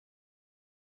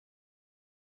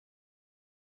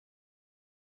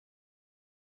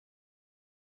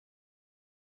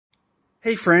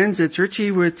Hey friends, it's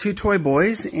Richie with Two Toy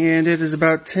Boys, and it is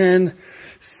about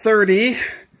 10:30,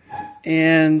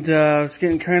 and it's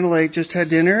getting kind of late. Just had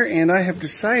dinner, and I have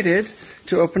decided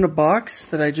to open a box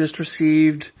that I just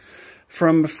received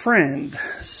from a friend.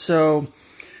 So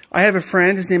I have a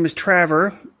friend, his name is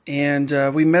Trevor, and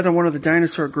we met on one of the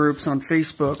dinosaur groups on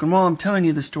Facebook. And while I'm telling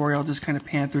you the story, I'll just kind of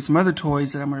pan through some other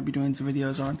toys that I'm going to be doing some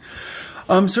videos on.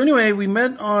 So anyway, we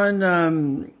met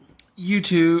on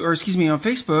YouTube, or excuse me, on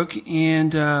Facebook,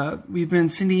 and we've been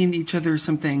sending each other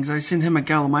some things. I sent him a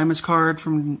Gallimimus card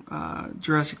from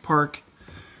Jurassic Park,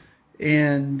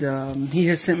 and he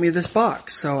has sent me this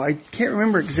box. So I can't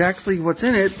remember exactly what's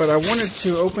in it, but I wanted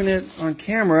to open it on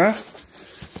camera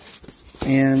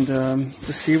and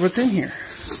to see what's in here.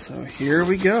 So here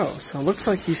we go. So it looks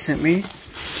like he sent me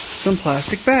some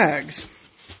plastic bags.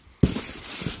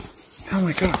 Oh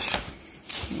my gosh.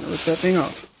 I'm gonna rip that thing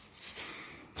off.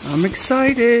 I'm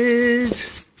excited.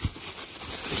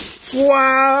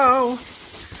 Wow.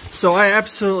 So I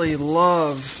absolutely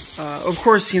love, of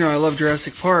course, you know, I love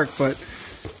Jurassic Park, but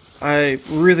I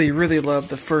really, really love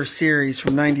the first series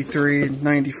from 93 and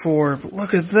 94. But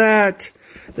look at that.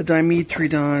 The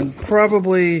Dimetrodon.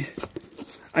 Probably,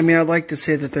 I mean, I'd like to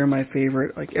say that they're my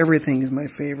favorite. Like, everything is my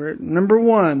favorite. Number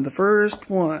one, the first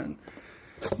one,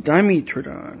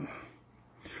 Dimetrodon.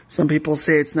 Some people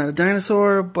say it's not a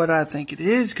dinosaur, but I think it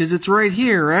is because it's right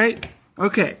here, right?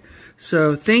 Okay,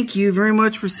 so thank you very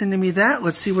much for sending me that.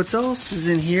 Let's see what else is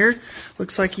in here.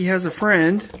 Looks like he has a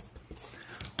friend,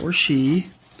 or she.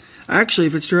 Actually,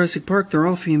 if it's Jurassic Park, they're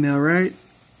all female, right?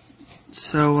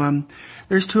 So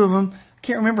there's two of them. I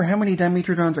can't remember how many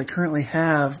Dimetrodons I currently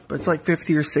have, but it's like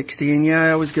 50 or 60. And yeah,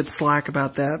 I always get slack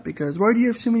about that because why do you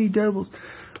have so many doubles?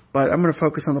 But I'm going to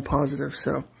focus on the positive.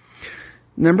 So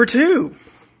number two.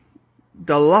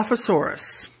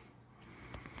 Dilophosaurus.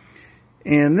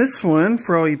 And this one,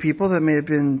 for all you people that may have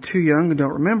been too young and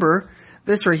don't remember,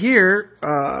 this right here,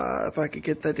 if I could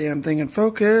get that damn thing in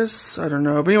focus, I don't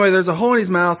know. But anyway, there's a hole in his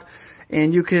mouth,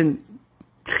 and you can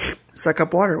suck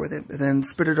up water with it, and then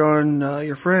spit it on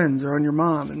your friends or on your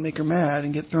mom and make her mad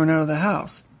and get thrown out of the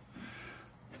house.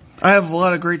 I have a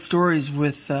lot of great stories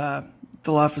with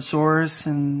Dilophosaurus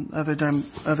and other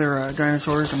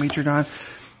dinosaurs, Dimetrodon.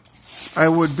 I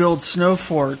would build snow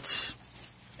forts,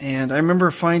 and I remember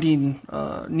finding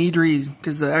Nidri,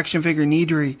 because the action figure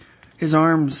Nidri, his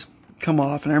arms come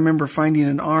off, and I remember finding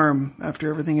an arm after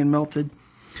everything had melted.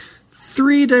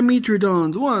 3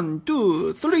 Dimetrodons, 1,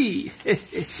 2, 3,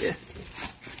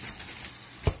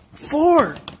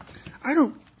 4. I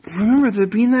don't remember there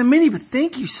being that many, but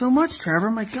thank you so much,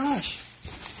 Trevor. My gosh.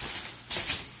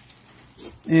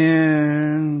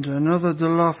 And another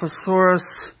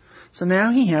Dilophosaurus. So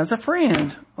now he has a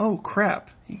friend. Oh, crap.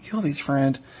 He killed his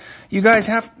friend. You guys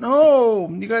have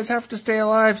to stay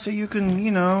alive so you can, you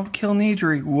know, kill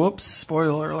Nidri. Whoops.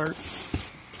 Spoiler alert.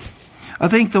 I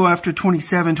think, though, after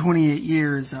 27, 28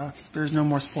 years, there's no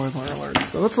more spoiler alerts.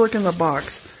 So let's look in the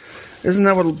box. Isn't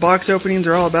that what box openings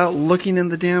are all about? Looking in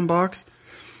the damn box?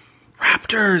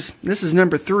 Raptors. This is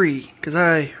number 3, because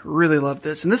I really love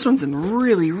this. And this one's in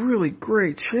really, really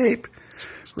great shape.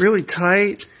 Really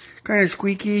tight. Kind of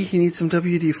squeaky, you need some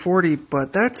WD-40,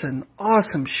 but that's an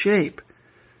awesome shape.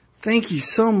 Thank you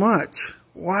so much.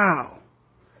 Wow.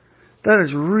 That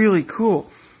is really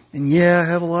cool. And yeah, I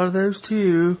have a lot of those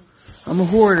too. I'm a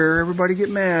hoarder. Everybody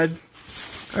get mad.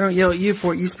 I don't yell at you for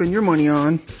what you spend your money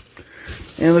on.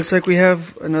 And it looks like we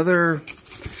have another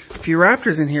few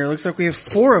raptors in here. It looks like we have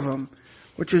 4 of them,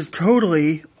 which is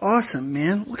totally awesome,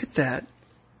 man. Look at that.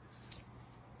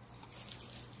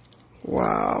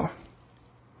 Wow.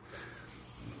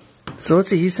 So let's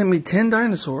see, he sent me 10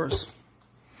 dinosaurs.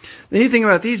 The neat thing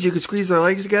about these, you can squeeze their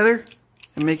legs together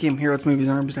and make him, here, let's move his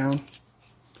arms down.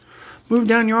 Move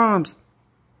down your arms.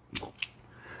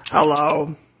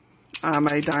 Hello, I'm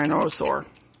a dinosaur.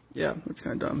 Yeah, that's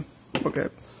kind of dumb. Okay.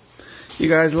 You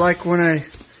guys like when I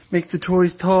make the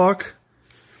toys talk?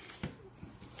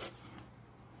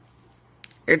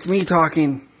 It's me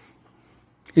talking.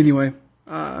 Anyway,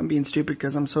 I'm being stupid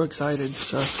because I'm so excited,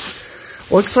 so...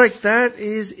 Looks like that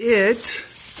is it.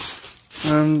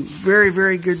 Very,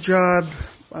 very good job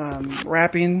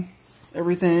wrapping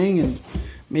everything and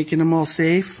making them all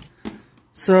safe.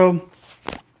 So,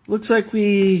 looks like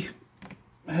we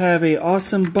have an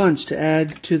awesome bunch to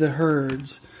add to the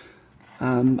herds.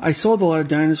 I sold a lot of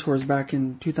dinosaurs back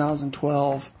in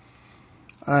 2012.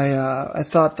 I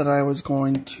thought that I was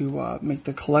going to make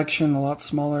the collection a lot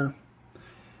smaller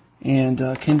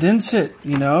and condense it,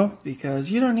 you know, because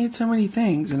you don't need so many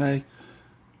things. And I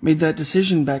made that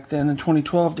decision back then in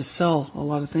 2012 to sell a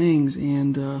lot of things,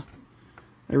 and I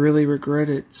really regret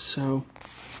it. So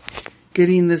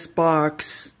getting this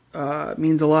box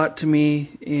means a lot to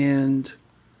me, and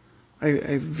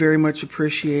I very much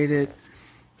appreciate it.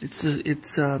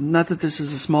 It's not that this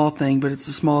is a small thing, but it's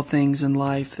the small things in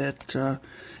life that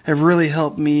have really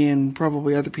helped me and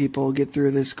probably other people get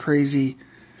through this crazy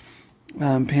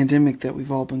pandemic that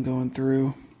we've all been going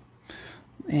through.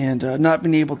 And not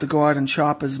being able to go out and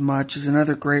shop as much is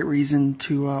another great reason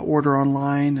to order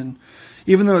online. And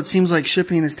even though it seems like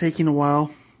shipping is taking a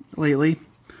while lately,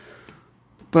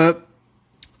 but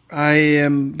I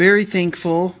am very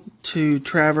thankful to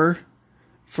Trevor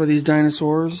for these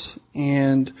dinosaurs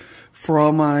and for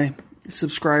all my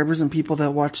subscribers and people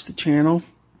that watch the channel.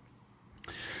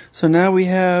 So now we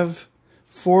have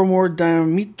 4 more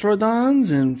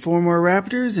Dimetrodons and 4 more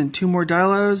Raptors and 2 more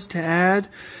Dilos to add.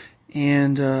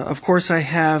 And of course I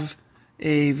have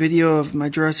a video of my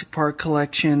Jurassic Park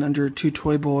collection under 2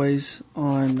 Toy Boys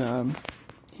on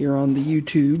here on the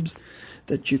YouTubes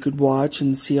that you could watch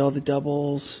and see all the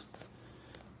doubles.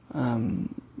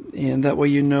 And that way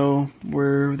you know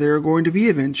where they're going to be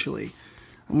eventually.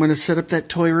 I'm going to set up that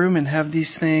toy room and have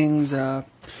these things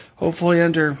hopefully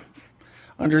under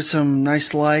some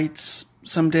nice lights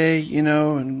someday, you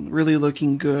know, and really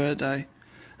looking good.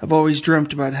 I've always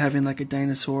dreamt about having like a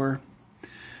dinosaur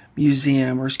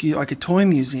museum, or like a toy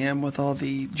museum with all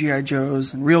the G.I.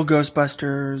 Joes and real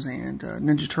Ghostbusters and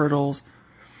Ninja Turtles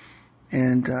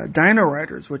and Dino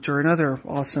Riders, which are another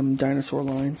awesome dinosaur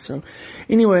line. So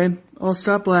anyway, I'll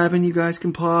stop blabbing. You guys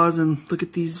can pause and look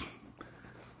at these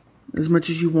as much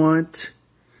as you want.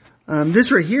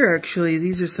 This right here, actually,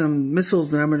 these are some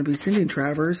missiles that I'm going to be sending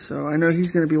Travers, so I know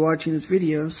he's going to be watching this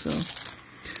video, so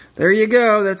there you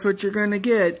go. That's what you're going to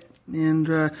get. And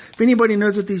if anybody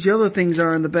knows what these yellow things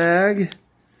are in the bag,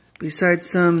 besides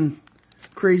some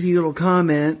crazy little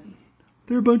comment,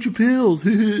 they're a bunch of pills.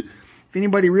 If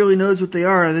anybody really knows what they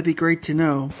are, that'd be great to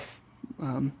know.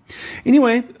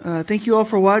 Anyway, thank you all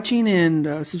for watching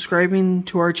and subscribing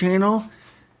to our channel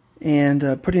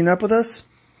and putting up with us.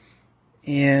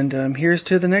 And here's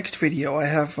to the next video. I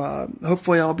have,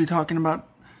 hopefully I'll be talking about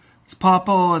this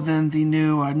Popple and then the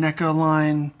new NECA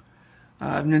line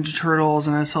Ninja Turtles.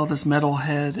 And I saw this metal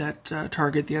head at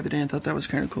Target the other day and thought that was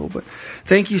kind of cool. But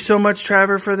thank you so much,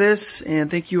 Trevor, for this.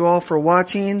 And thank you all for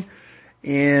watching.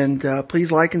 And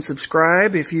please like and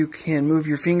subscribe if you can move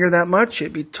your finger that much.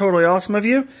 It'd be totally awesome of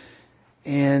you.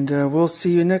 And we'll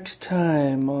see you next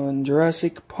time on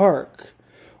Jurassic Park.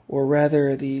 Or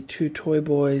rather, the 2 Toy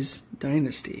Boys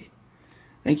Dynasty.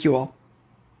 Thank you all.